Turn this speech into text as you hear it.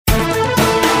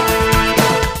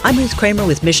I'm Ruth Kramer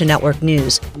with Mission Network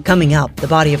News. Coming up, the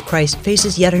body of Christ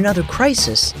faces yet another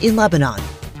crisis in Lebanon.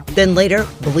 Then later,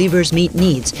 believers meet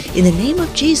needs in the name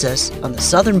of Jesus on the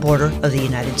southern border of the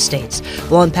United States.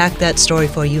 We'll unpack that story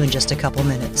for you in just a couple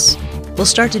minutes. We'll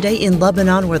start today in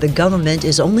Lebanon, where the government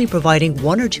is only providing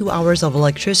 1 or 2 hours of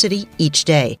electricity each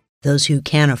day. Those who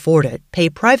can't afford it pay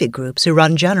private groups who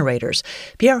run generators.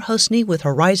 Pierre Hosny with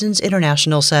Horizons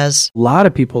International says, a lot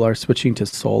of people are switching to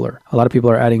solar. A lot of people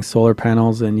are adding solar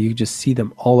panels, and you just see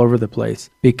them all over the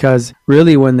place. Because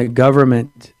really, when the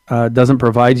government doesn't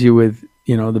provide you with,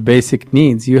 the basic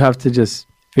needs, you have to just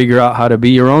figure out how to be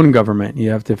your own government.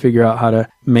 You have to figure out how to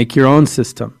make your own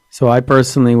system. So I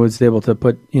personally was able to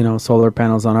put, solar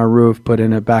panels on our roof, put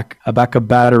in a backup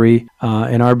battery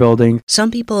in our building. Some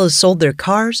people have sold their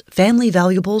cars, family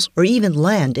valuables, or even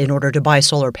land in order to buy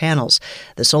solar panels.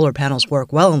 The solar panels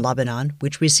work well in Lebanon,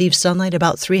 which receives sunlight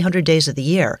about 300 days of the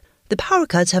year. The power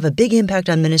cuts have a big impact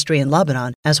on ministry in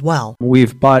Lebanon as well.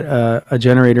 We've bought a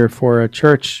generator for a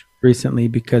church recently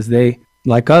because they,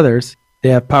 like others, they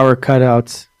have power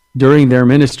cutouts during their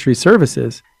ministry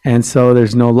services. And so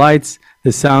there's no lights.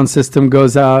 The sound system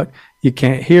goes out. You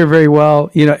can't hear very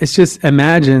well. It's just,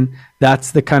 imagine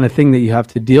that's the kind of thing that you have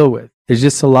to deal with. There's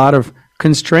just a lot of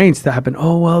constraints that happen.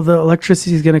 Oh, well, the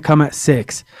electricity is going to come at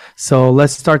 6. So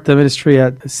let's start the ministry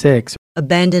at 6.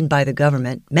 Abandoned by the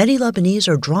government, many Lebanese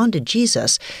are drawn to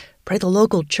Jesus. Pray the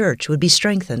local church would be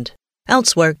strengthened.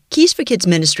 Elsewhere, Keys for Kids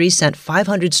Ministry sent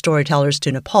 500 storytellers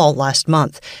to Nepal last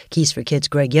month. Keys for Kids'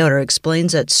 Greg Yoder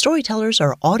explains that storytellers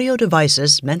are audio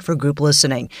devices meant for group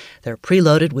listening. They're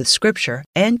preloaded with scripture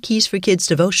and Keys for Kids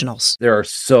devotionals. There are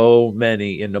so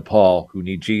many in Nepal who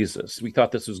need Jesus. We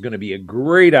thought this was going to be a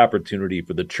great opportunity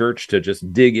for the church to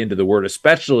just dig into the Word,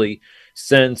 especially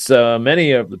since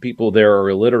many of the people there are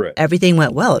illiterate. Everything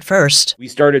went well at first. We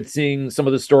started seeing some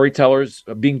of the storytellers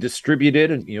being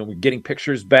distributed, and we're getting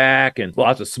pictures back and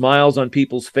lots of smiles on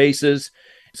people's faces.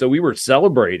 So we were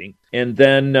celebrating, and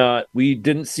then we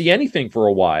didn't see anything for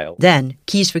a while. Then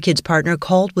Keys for Kids partner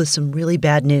called with some really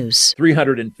bad news.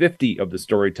 350 of the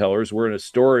storytellers were in a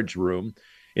storage room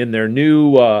in their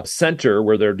new center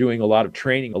where they're doing a lot of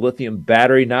training. A lithium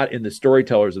battery, not in the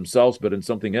storytellers themselves, but in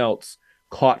something else,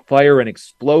 caught fire and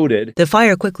exploded. The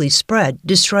fire quickly spread,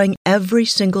 destroying every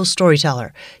single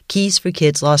storyteller. Keys for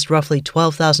Kids lost roughly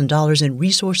 $12,000 in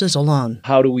resources alone.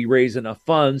 How do we raise enough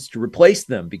funds to replace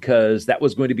them? Because that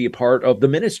was going to be a part of the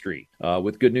ministry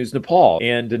with Good News Nepal.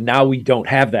 And now we don't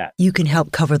have that. You can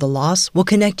help cover the loss. We'll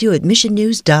connect you at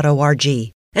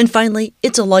missionnews.org. And finally,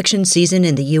 it's election season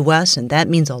in the U.S., and that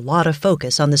means a lot of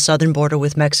focus on the southern border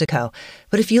with Mexico.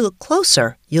 But if you look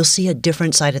closer, you'll see a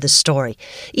different side of the story.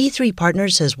 E3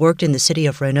 Partners has worked in the city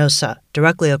of Reynosa,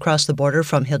 directly across the border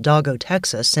from Hidalgo,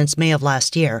 Texas, since May of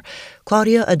last year.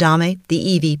 Claudia Adame,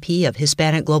 the EVP of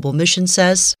Hispanic Global Mission,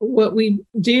 says, what we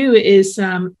do is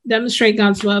demonstrate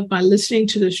God's love by listening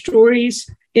to the stories,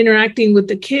 interacting with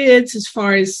the kids as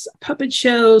far as puppet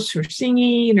shows or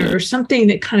singing or something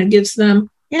that kind of gives them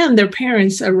and their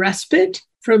parents a respite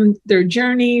from their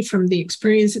journey, from the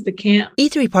experience at the camp.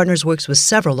 E3 Partners works with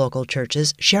several local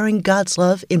churches, sharing God's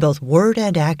love in both word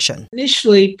and action.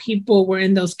 Initially, people were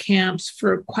in those camps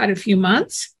for quite a few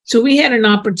months. So we had an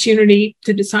opportunity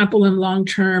to disciple them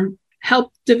long-term,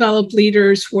 help develop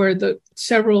leaders where the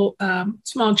several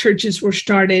small churches were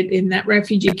started in that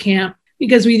refugee camp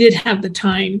because we did have the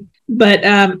time. But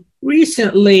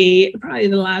recently, probably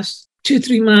the last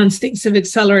 2-3 months, things have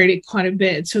accelerated quite a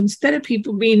bit. So instead of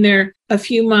people being there a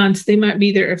few months, they might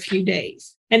be there a few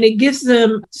days. And it gives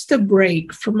them just a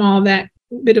break from all that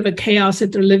bit of a chaos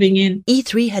that they're living in.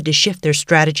 E3 had to shift their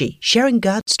strategy, sharing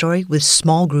God's story with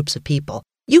small groups of people.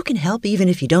 You can help even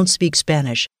if you don't speak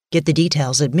Spanish. Get the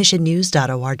details at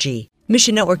missionnews.org.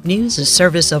 Mission Network News is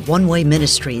service of One Way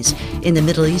Ministries in the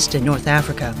Middle East and North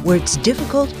Africa, where it's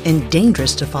difficult and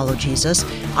dangerous to follow Jesus.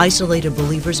 Isolated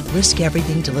believers risk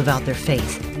everything to live out their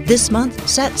faith. This month,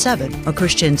 Sat7, a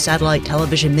Christian satellite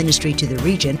television ministry to the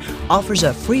region, offers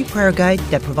a free prayer guide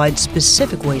that provides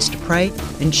specific ways to pray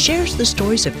and shares the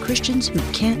stories of Christians who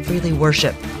can't freely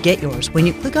worship. Get yours when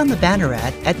you click on the banner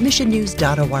ad at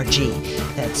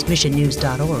missionnews.org. That's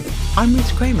missionnews.org. I'm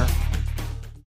Ruth Kramer.